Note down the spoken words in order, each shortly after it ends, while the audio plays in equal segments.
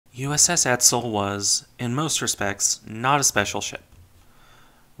USS Edsall was, in most respects, not a special ship.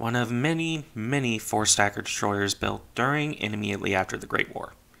 One of many, many four-stacker destroyers built during and immediately after the Great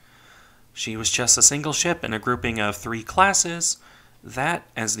War. She was just a single ship in a grouping of 3 classes that,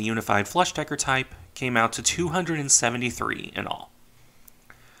 as the unified flush-decker type, came out to 273 in all.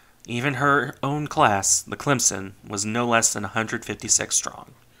 Even her own class, the Clemson, was no less than 156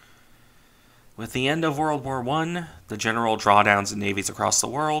 strong. With the end of World War I, the general drawdowns in navies across the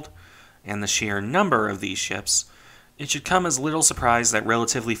world, and the sheer number of these ships, it should come as little surprise that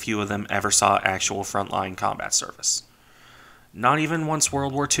relatively few of them ever saw actual frontline combat service. Not even once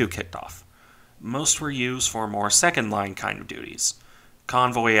World War II kicked off. Most were used for more second-line kind of duties: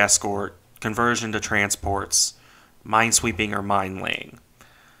 convoy escort, conversion to transports, minesweeping or mine-laying.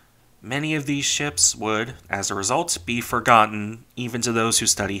 Many of these ships would, as a result, be forgotten even to those who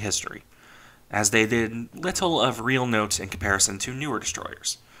study history, as they did little of real note in comparison to newer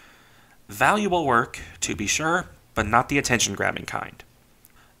destroyers. Valuable work, to be sure, but not the attention-grabbing kind.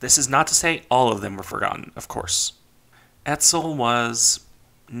 This is not to say all of them were forgotten, of course. Edsall was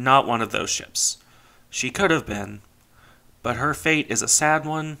not one of those ships. She could have been, but her fate is a sad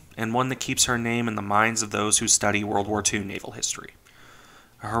one, and one that keeps her name in the minds of those who study World War II naval history.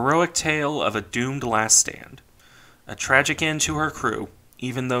 A heroic tale of a doomed last stand. A tragic end to her crew,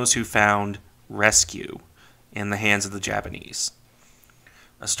 even those who found rescue in the hands of the Japanese.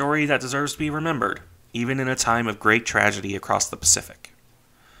 A story that deserves to be remembered, even in a time of great tragedy across the Pacific.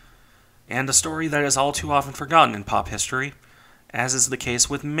 And a story that is all too often forgotten in pop history, as is the case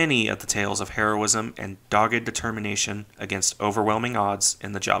with many of the tales of heroism and dogged determination against overwhelming odds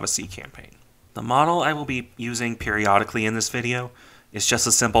in the Java Sea campaign. The model I will be using periodically in this video is just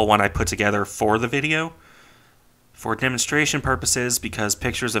a simple one I put together for the video, for demonstration purposes, because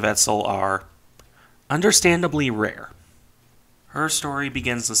pictures of Edsall are understandably rare. Her story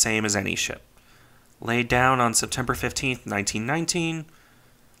begins the same as any ship. Laid down on September 15, 1919,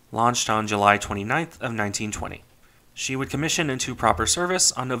 launched on July 29th of 1920. She would commission into proper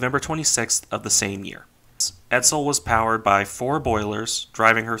service on November 26th of the same year. Edsall was powered by 4 boilers,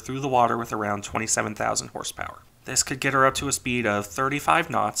 driving her through the water with around 27,000 horsepower. This could get her up to a speed of 35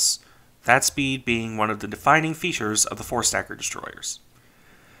 knots, that speed being one of the defining features of the four-stacker destroyers.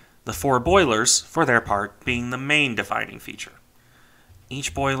 The 4 boilers, for their part, being the main defining feature.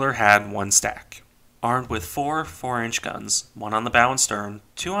 Each boiler had 1 stack, armed with 4 4-inch guns, 1 on the bow and stern,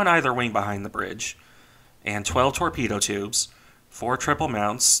 2 on either wing behind the bridge, and 12 torpedo tubes, 4 triple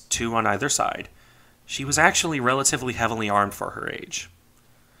mounts, 2 on either side. She was actually relatively heavily armed for her age.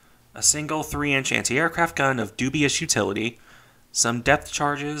 A single 3-inch anti-aircraft gun of dubious utility, some depth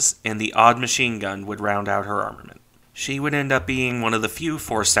charges, and the odd machine gun would round out her armament. She would end up being one of the few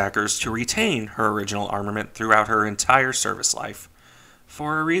four-stackers to retain her original armament throughout her entire service life,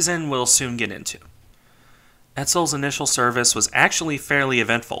 for a reason we'll soon get into. Edsall's initial service was actually fairly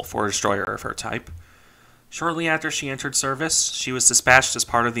eventful for a destroyer of her type. Shortly after she entered service, she was dispatched as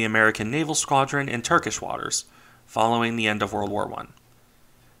part of the American Naval Squadron in Turkish waters, following the end of World War I.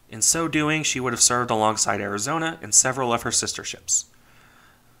 In so doing, she would have served alongside Arizona and several of her sister ships.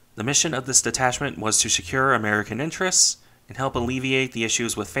 The mission of this detachment was to secure American interests and help alleviate the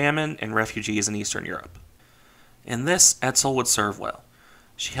issues with famine and refugees in Eastern Europe. In this, Edsall would serve well.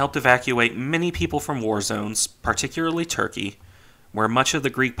 She helped evacuate many people from war zones, particularly Turkey, where much of the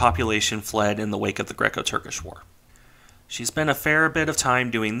Greek population fled in the wake of the Greco-Turkish War. She spent a fair bit of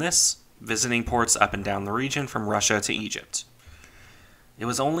time doing this, visiting ports up and down the region from Russia to Egypt. It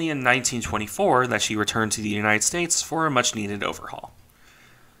was only in 1924 that she returned to the United States for a much-needed overhaul.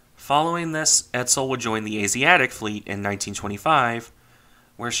 Following this, Edsall would join the Asiatic Fleet in 1925,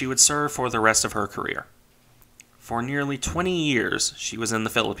 where she would serve for the rest of her career. For nearly 20 years, she was in the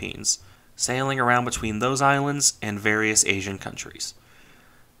Philippines, sailing around between those islands and various Asian countries.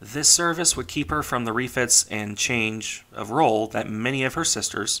 This service would keep her from the refits and change of role that many of her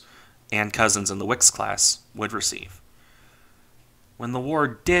sisters, and cousins in the Wicks class, would receive. When the war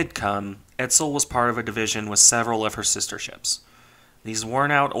did come, Edsall was part of a division with several of her sister ships. These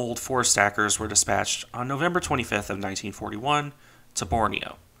worn-out old four-stackers were dispatched on November 25th of 1941 to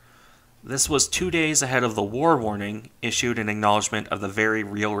Borneo. This was 2 days ahead of the war warning issued in acknowledgement of the very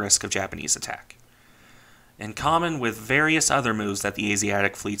real risk of Japanese attack. In common with various other moves that the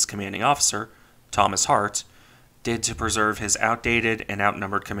Asiatic Fleet's commanding officer, Thomas Hart, did to preserve his outdated and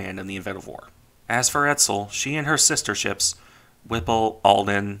outnumbered command in the event of war. As for Edsall, she and her sister ships, Whipple,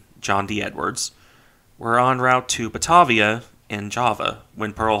 Alden, John D. Edwards, were en route to Batavia in Java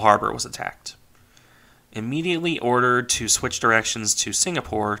when Pearl Harbor was attacked. Immediately ordered to switch directions to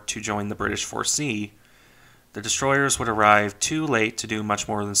Singapore to join the British 4C, The destroyers would arrive too late to do much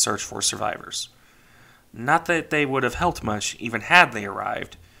more than search for survivors. Not that they would have helped much, even had they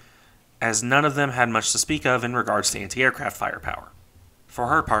arrived, as none of them had much to speak of in regards to anti-aircraft firepower. For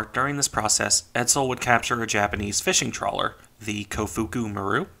her part, during this process, Edsall would capture a Japanese fishing trawler, the Kofuku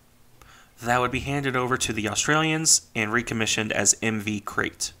Maru, that would be handed over to the Australians and recommissioned as MV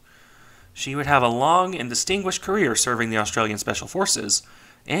Crate. She would have a long and distinguished career serving the Australian Special Forces,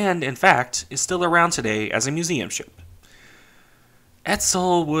 and, in fact, is still around today as a museum ship.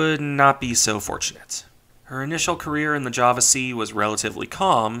 Edsall would not be so fortunate. Her initial career in the Java Sea was relatively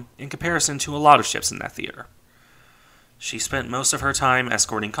calm in comparison to a lot of ships in that theater. She spent most of her time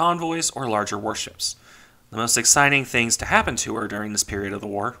escorting convoys or larger warships. The most exciting things to happen to her during this period of the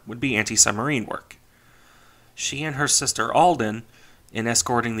war would be anti-submarine work. She and her sister Alden, in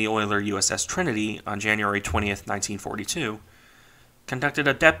escorting the oiler USS Trinity on January 20th, 1942, conducted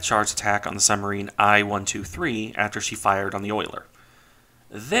a depth charge attack on the submarine I-123 after she fired on the oiler.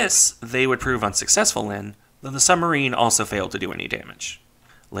 This they would prove unsuccessful in, though the submarine also failed to do any damage.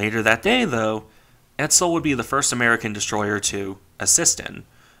 Later that day, though, Edsall would be the first American destroyer to assist in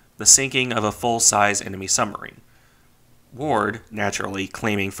the sinking of a full-size enemy submarine. Ward, naturally,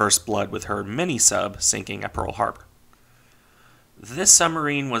 claiming first blood with her mini-sub sinking at Pearl Harbor. This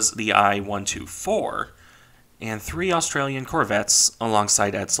submarine was the I-124, and 3 Australian corvettes,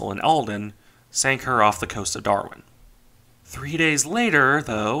 alongside Edsall and Alden, sank her off the coast of Darwin. 3 days later,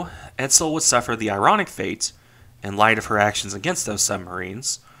 though, Edsall would suffer the ironic fate, in light of her actions against those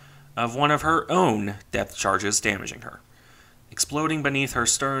submarines, of one of her own depth charges damaging her. Exploding beneath her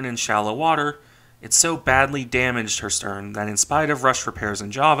stern in shallow water, it so badly damaged her stern that in spite of rushed repairs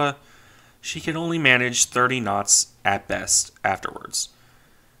in Java, she could only manage 30 knots at best afterwards.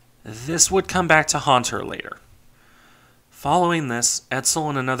 This would come back to haunt her later. Following this, Edsall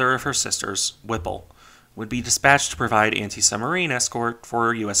and another of her sisters, Whipple, would be dispatched to provide anti-submarine escort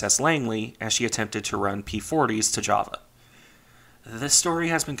for USS Langley as she attempted to run P-40s to Java. This story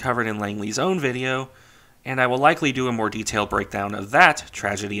has been covered in Langley's own video, and I will likely do a more detailed breakdown of that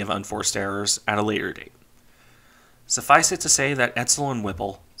tragedy of unforced errors at a later date. Suffice it to say that Edsall and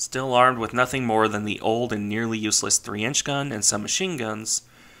Whipple, still armed with nothing more than the old and nearly useless 3-inch gun and some machine guns,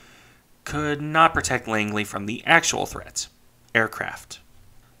 could not protect Langley from the actual threat, aircraft.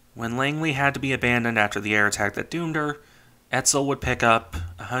 When Langley had to be abandoned after the air attack that doomed her, Edsall would pick up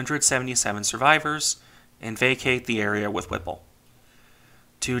 177 survivors and vacate the area with Whipple.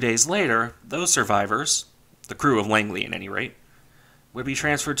 2 days later, those survivors, the crew of Langley at any rate, would be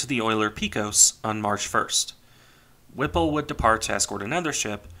transferred to the oiler Picos on March 1st. Whipple would depart to escort another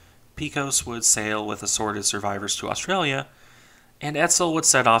ship, Picos would sail with assorted survivors to Australia, and Edsall would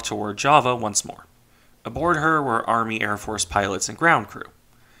set off toward Java once more. Aboard her were Army Air Force pilots and ground crew.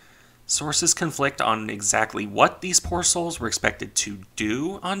 Sources conflict on exactly what these poor souls were expected to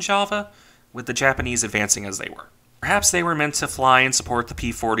do on Java, with the Japanese advancing as they were. Perhaps they were meant to fly and support the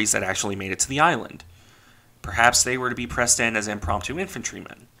P-40s that actually made it to the island. Perhaps they were to be pressed in as impromptu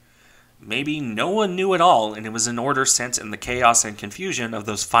infantrymen. Maybe no one knew at all, and it was an order sent in the chaos and confusion of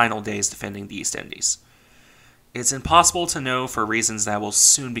those final days defending the East Indies. It's impossible to know for reasons that will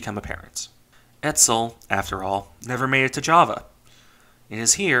soon become apparent. Edsall, after all, never made it to Java. It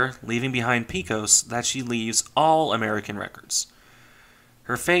is here, leaving behind Picos, that she leaves all American records.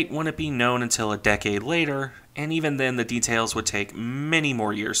 Her fate wouldn't be known until a decade later, and even then the details would take many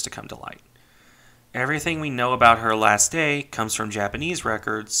more years to come to light. Everything we know about her last day comes from Japanese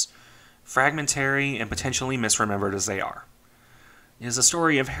records, fragmentary and potentially misremembered as they are. It is a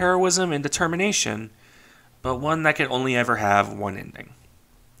story of heroism and determination, but one that can only ever have one ending.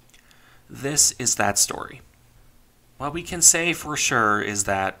 This is that story. What we can say for sure is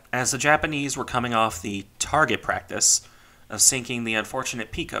that, as the Japanese were coming off the target practice of sinking the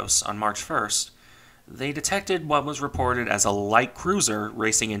unfortunate Picos on March 1st, they detected what was reported as a light cruiser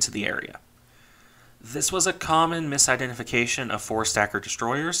racing into the area. This was a common misidentification of four-stacker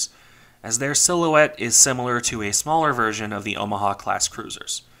destroyers, as their silhouette is similar to a smaller version of the Omaha-class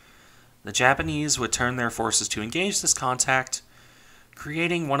cruisers. The Japanese would turn their forces to engage this contact,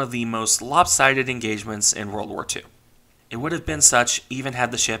 creating one of the most lopsided engagements in World War II. It would have been such even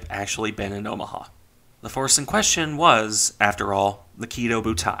had the ship actually been in Omaha. The force in question was, after all, the Kido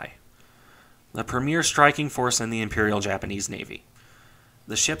Butai, the premier striking force in the Imperial Japanese Navy.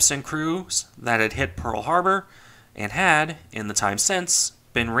 The ships and crews that had hit Pearl Harbor and had, in the time since,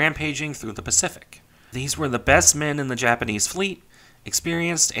 been rampaging through the Pacific. These were the best men in the Japanese fleet,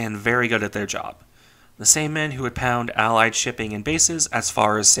 experienced and very good at their job. The same men who would pound Allied shipping and bases as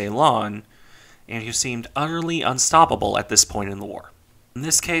far as Ceylon, and who seemed utterly unstoppable at this point in the war. In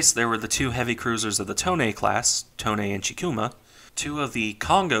this case, there were the 2 heavy cruisers of the Tone class, Tone and Chikuma, 2 of the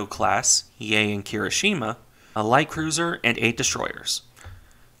Kongo class, Hiei and Kirishima, a light cruiser, and 8 destroyers.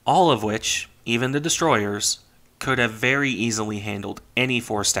 All of which, even the destroyers, could have very easily handled any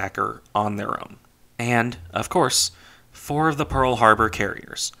 4-stacker on their own. And, of course, 4 of the Pearl Harbor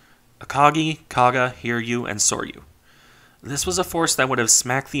carriers, Akagi, Kaga, Hiryu, and Soryu. This was a force that would have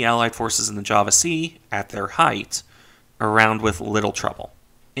smacked the Allied forces in the Java Sea, at their height, around with little trouble.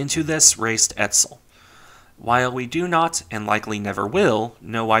 Into this raced Edsall. While we do not, and likely never will,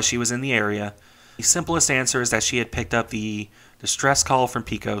 know why she was in the area, the simplest answer is that she had picked up the distress call from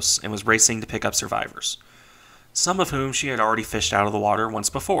Picos and was racing to pick up survivors, some of whom she had already fished out of the water once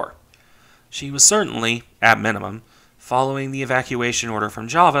before. She was certainly, at minimum, following the evacuation order from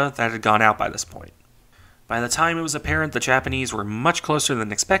Java that had gone out by this point. By the time it was apparent the Japanese were much closer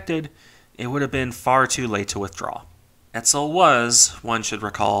than expected, it would have been far too late to withdraw. Edsall was, one should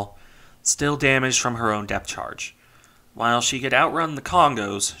recall, still damaged from her own depth charge. While she could outrun the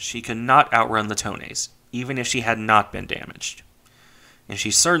Congos, she could not outrun the Tones, even if she had not been damaged. And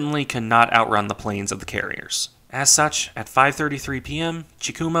she certainly could not outrun the planes of the carriers. As such, at 5:33 p.m.,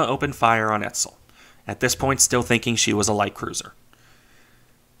 Chikuma opened fire on Edsall, at this point still thinking she was a light cruiser.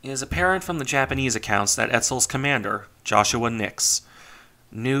 It is apparent from the Japanese accounts that Edsall's commander, Joshua Nix,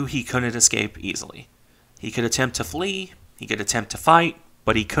 knew he couldn't escape easily. He could attempt to flee, he could attempt to fight,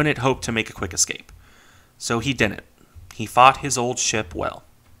 but he couldn't hope to make a quick escape. So he didn't. He fought his old ship well.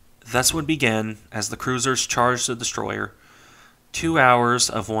 Thus would begin, as the cruisers charged the destroyer, 2 hours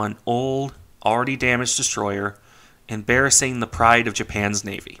of one old, already damaged destroyer, embarrassing the pride of Japan's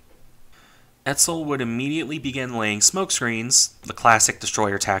navy. Edsall would immediately begin laying smoke screens, the classic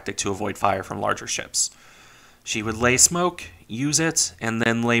destroyer tactic to avoid fire from larger ships. She would lay smoke, use it, and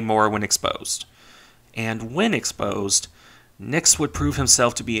then lay more when exposed. And when exposed, Nix would prove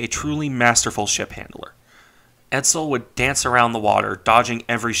himself to be a truly masterful ship handler. Edsall would dance around the water, dodging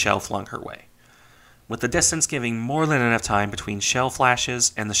every shell flung her way. With the distance giving more than enough time between shell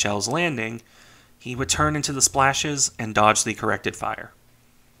flashes and the shell's landing, he would turn into the splashes and dodge the corrected fire.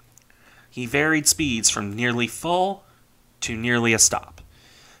 He varied speeds from nearly full to nearly a stop.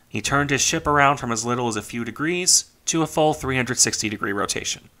 He turned his ship around from as little as a few degrees to a full 360-degree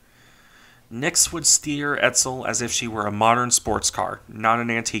rotation. Nix would steer Edsall as if she were a modern sports car, not an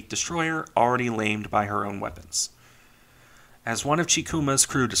antique destroyer already lamed by her own weapons. As one of Chikuma's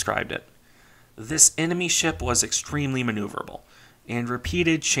crew described it, this enemy ship was extremely maneuverable, and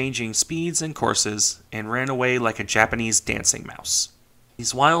repeated changing speeds and courses, and ran away like a Japanese dancing mouse.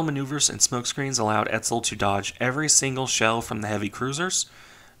 These wild maneuvers and smokescreens allowed Edsall to dodge every single shell from the heavy cruisers,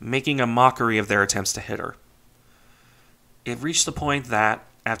 making a mockery of their attempts to hit her. It reached the point that,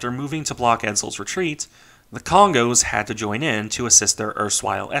 after moving to block Edsall's retreat, the Congos had to join in to assist their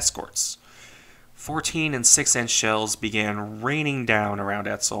erstwhile escorts. 14 and 6-inch shells began raining down around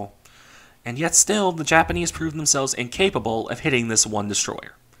Edsall, and yet still the Japanese proved themselves incapable of hitting this one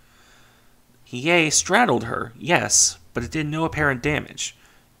destroyer. Hiei straddled her, yes, but it did no apparent damage.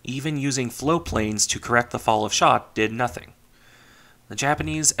 Even using float planes to correct the fall of shot did nothing. The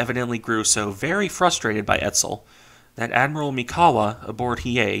Japanese evidently grew so very frustrated by Edsall that Admiral Mikawa aboard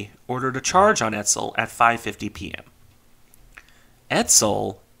Hiei ordered a charge on Edsall at 5:50 p.m.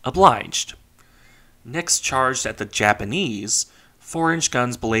 Edsall obliged. Nix charged at the Japanese, 4-inch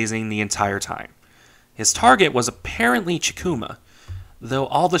guns blazing the entire time. His target was apparently Chikuma, though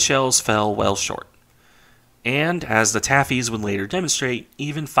all the shells fell well short. And, as the Taffies would later demonstrate,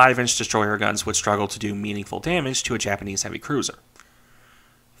 even 5-inch destroyer guns would struggle to do meaningful damage to a Japanese heavy cruiser.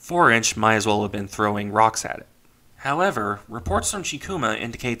 4-inch might as well have been throwing rocks at it. However, reports from Chikuma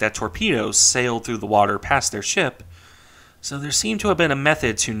indicate that torpedoes sailed through the water past their ship, so there seemed to have been a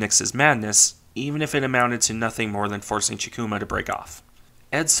method to Nix's madness, even if it amounted to nothing more than forcing Chikuma to break off.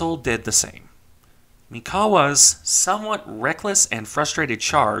 Edsall did the same. Mikawa's somewhat reckless and frustrated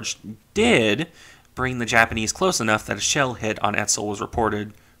charge did bring the Japanese close enough that a shell hit on Edsall was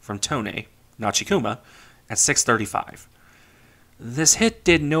reported from Tone, not Chikuma, at 6:35. This hit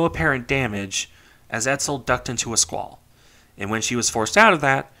did no apparent damage, as Edsall ducked into a squall, and when she was forced out of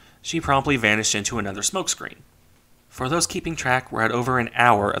that, she promptly vanished into another smokescreen. For those keeping track, we're at over an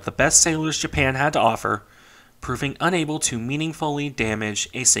hour of the best sailors Japan had to offer, proving unable to meaningfully damage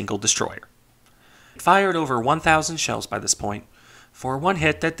a single destroyer. It fired over 1,000 shells by this point, for one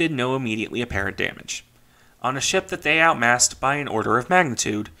hit that did no immediately apparent damage, on a ship that they outmassed by an order of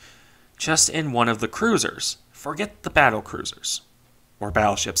magnitude, just in one of the cruisers. Forget the battle cruisers, or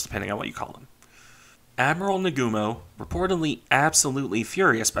battleships depending on what you call them. Admiral Nagumo, reportedly absolutely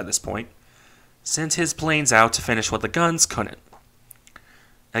furious by this point, sent his planes out to finish what the guns couldn't.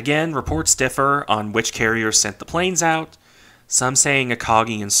 Again, reports differ on which carriers sent the planes out, some saying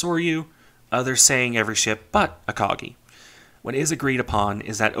Akagi and Soryu, others saying every ship but Akagi. What is agreed upon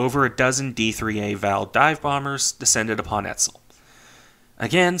is that over a dozen D-3A Val dive bombers descended upon Edsall.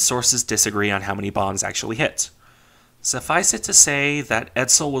 Again, sources disagree on how many bombs actually hit. Suffice it to say that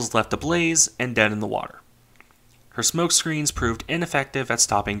Edsall was left ablaze and dead in the water. Her smoke screens proved ineffective at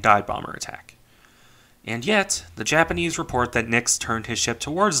stopping dive bomber attack. And yet, the Japanese report that Nix turned his ship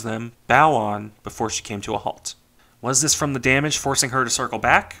towards them, bow on, before she came to a halt. Was this from the damage forcing her to circle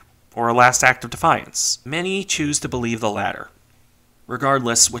back, or a last act of defiance? Many choose to believe the latter.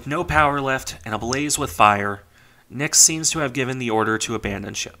 Regardless, with no power left and ablaze with fire, Nix seems to have given the order to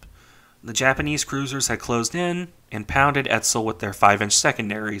abandon ship. The Japanese cruisers had closed in and pounded Edsall with their 5-inch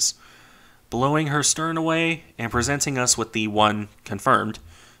secondaries, blowing her stern away and presenting us with the one, confirmed,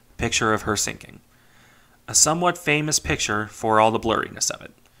 picture of her sinking. A somewhat famous picture for all the blurriness of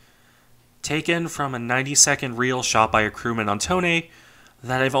it. Taken from a 90-second reel shot by a crewman on Tone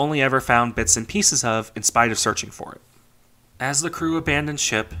that I've only ever found bits and pieces of in spite of searching for it. As the crew abandoned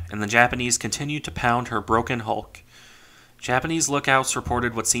ship and the Japanese continued to pound her broken hulk, Japanese lookouts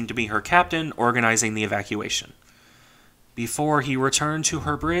reported what seemed to be her captain organizing the evacuation, before he returned to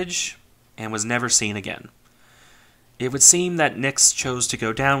her bridge and was never seen again. It would seem that Nix chose to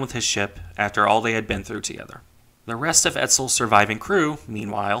go down with his ship after all they had been through together. The rest of Edsall's surviving crew,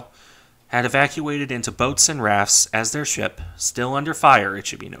 meanwhile, had evacuated into boats and rafts as their ship, still under fire it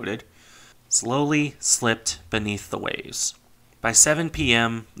should be noted, slowly slipped beneath the waves. By 7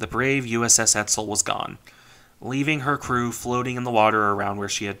 p.m., the brave USS Edsall was gone, leaving her crew floating in the water around where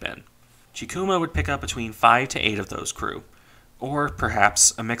she had been. Chikuma would pick up between 5 to 8 of those crew, or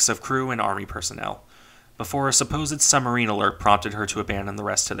perhaps a mix of crew and army personnel, before a supposed submarine alert prompted her to abandon the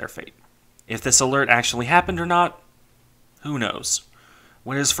rest to their fate. If this alert actually happened or not, who knows?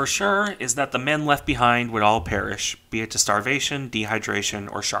 What is for sure is that the men left behind would all perish, be it to starvation,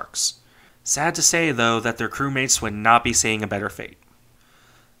 dehydration, or sharks. Sad to say, though, that their crewmates would not be seeing a better fate.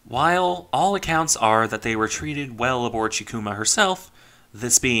 While all accounts are that they were treated well aboard Chikuma herself,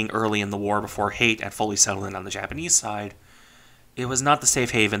 this being early in the war before hate had fully settled in on the Japanese side, it was not the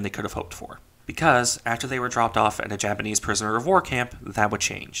safe haven they could have hoped for. Because, after they were dropped off at a Japanese prisoner of war camp, that would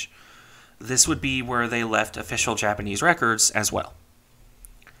change. This would be where they left official Japanese records as well.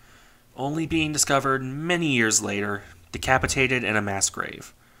 Only being discovered many years later, decapitated in a mass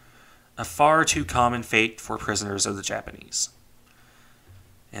grave. A far too common fate for prisoners of the Japanese.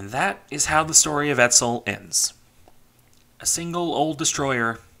 And that is how the story of Edsall ends. A single old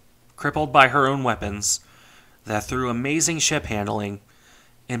destroyer, crippled by her own weapons, that through amazing ship handling,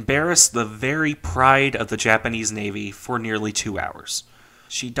 embarrassed the very pride of the Japanese Navy for nearly 2 hours.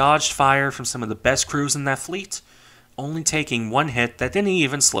 She dodged fire from some of the best crews in that fleet, only taking one hit that didn't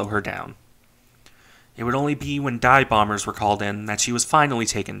even slow her down. It would only be when dive bombers were called in that she was finally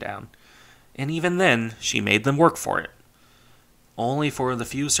taken down, and even then, she made them work for it. Only for the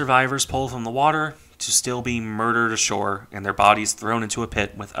few survivors pulled from the water to still be murdered ashore and their bodies thrown into a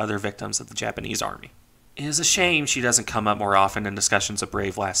pit with other victims of the Japanese army. It is a shame she doesn't come up more often in discussions of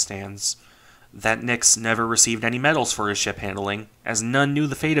brave last stands. That Nix never received any medals for his ship handling, as none knew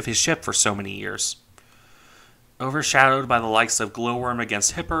the fate of his ship for so many years. Overshadowed by the likes of Glowworm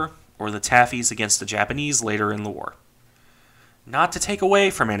against Hipper, or the Taffies against the Japanese later in the war. Not to take away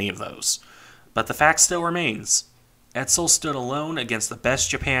from any of those, but the fact still remains. Edsall stood alone against the best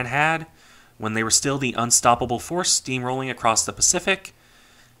Japan had, when they were still the unstoppable force steamrolling across the Pacific,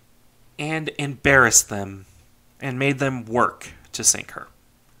 and embarrassed them, and made them work to sink her.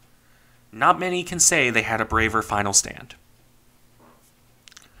 Not many can say they had a braver final stand.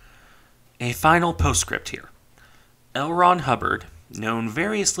 A final postscript here. L. Ron Hubbard, known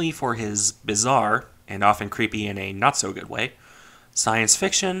variously for his bizarre, and often creepy in a not-so-good way, science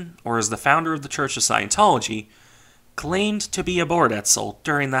fiction, or as the founder of the Church of Scientology, claimed to be aboard Edsall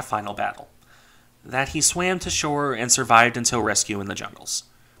during that final battle. That he swam to shore and survived until rescue in the jungles.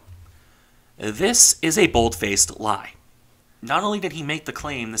 This is a bold-faced lie. Not only did he make the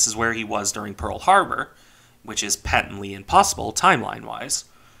claim this is where he was during Pearl Harbor, which is patently impossible timeline-wise,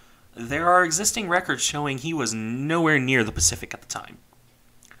 there are existing records showing he was nowhere near the Pacific at the time.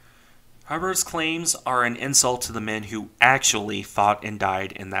 Hubbard's claims are an insult to the men who actually fought and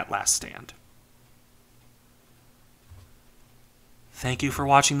died in that last stand. Thank you for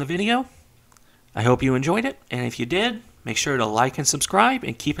watching the video. I hope you enjoyed it, and if you did, make sure to like and subscribe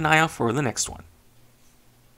and keep an eye out for the next one.